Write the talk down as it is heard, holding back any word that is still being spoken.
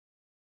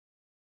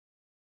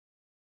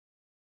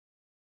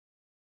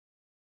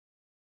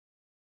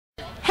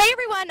Hey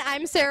everyone,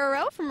 I'm Sara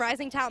Rowe from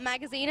Rising Talent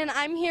Magazine, and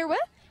I'm here with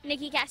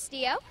NIKKI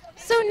Castillo.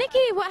 So Nikki,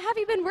 what have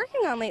you been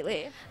working on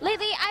lately?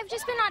 Lately, I've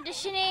just been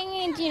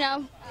auditioning,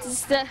 and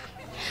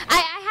I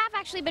have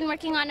actually been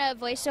working on a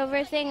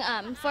voiceover thing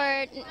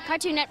for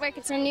Cartoon Network.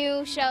 It's a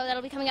new show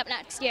that'll be coming up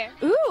next year.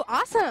 Ooh,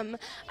 awesome!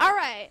 All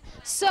right,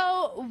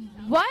 so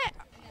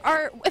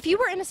if you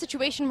were in a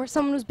situation where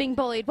someone was being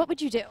bullied, what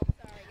would you do?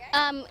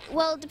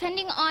 Well,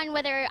 depending on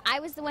whether I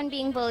was the one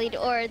being bullied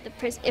or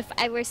if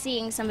I were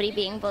seeing somebody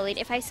being bullied.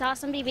 If I saw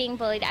somebody being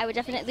bullied, I would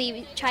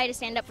definitely try to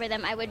stand up for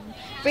them. I would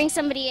bring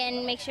somebody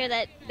in, make sure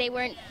that they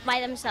weren't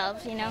by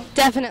themselves, you know?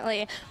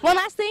 Definitely. One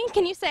last thing,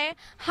 can you say,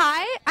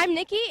 hi, I'm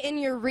Nikki, and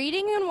you're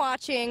reading and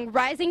watching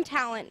Rising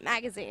Talent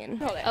Magazine.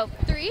 Hold it. Oh,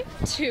 3,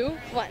 2,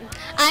 1.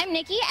 I'm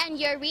Nikki, and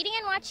you're reading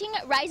and watching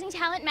Rising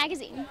Talent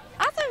Magazine.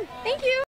 Awesome, thank you.